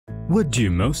What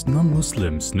do most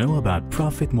non-Muslims know about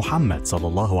Prophet Muhammad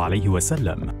sallallahu alaihi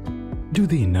wasallam? Do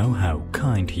they know how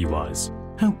kind he was,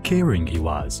 how caring he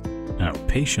was, how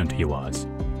patient he was?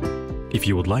 If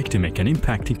you would like to make an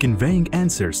impact in conveying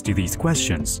answers to these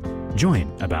questions, join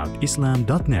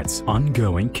AboutIslam.net's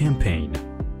ongoing campaign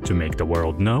to make the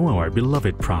world know our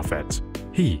beloved Prophet.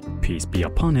 He, peace be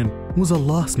upon him, was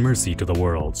Allah's mercy to the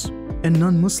worlds, and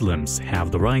non-Muslims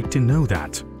have the right to know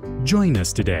that. Join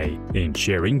us today in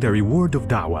sharing the reward of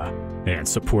da'wah and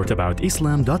support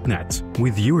AboutIslam.net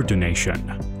with your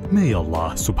donation. May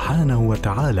Allah subhanahu wa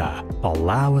ta'ala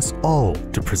allow us all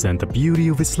to present the beauty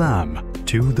of Islam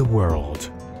to the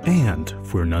world, and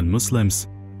for non-Muslims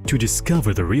to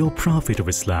discover the real Prophet of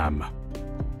Islam.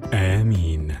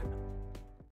 Ameen.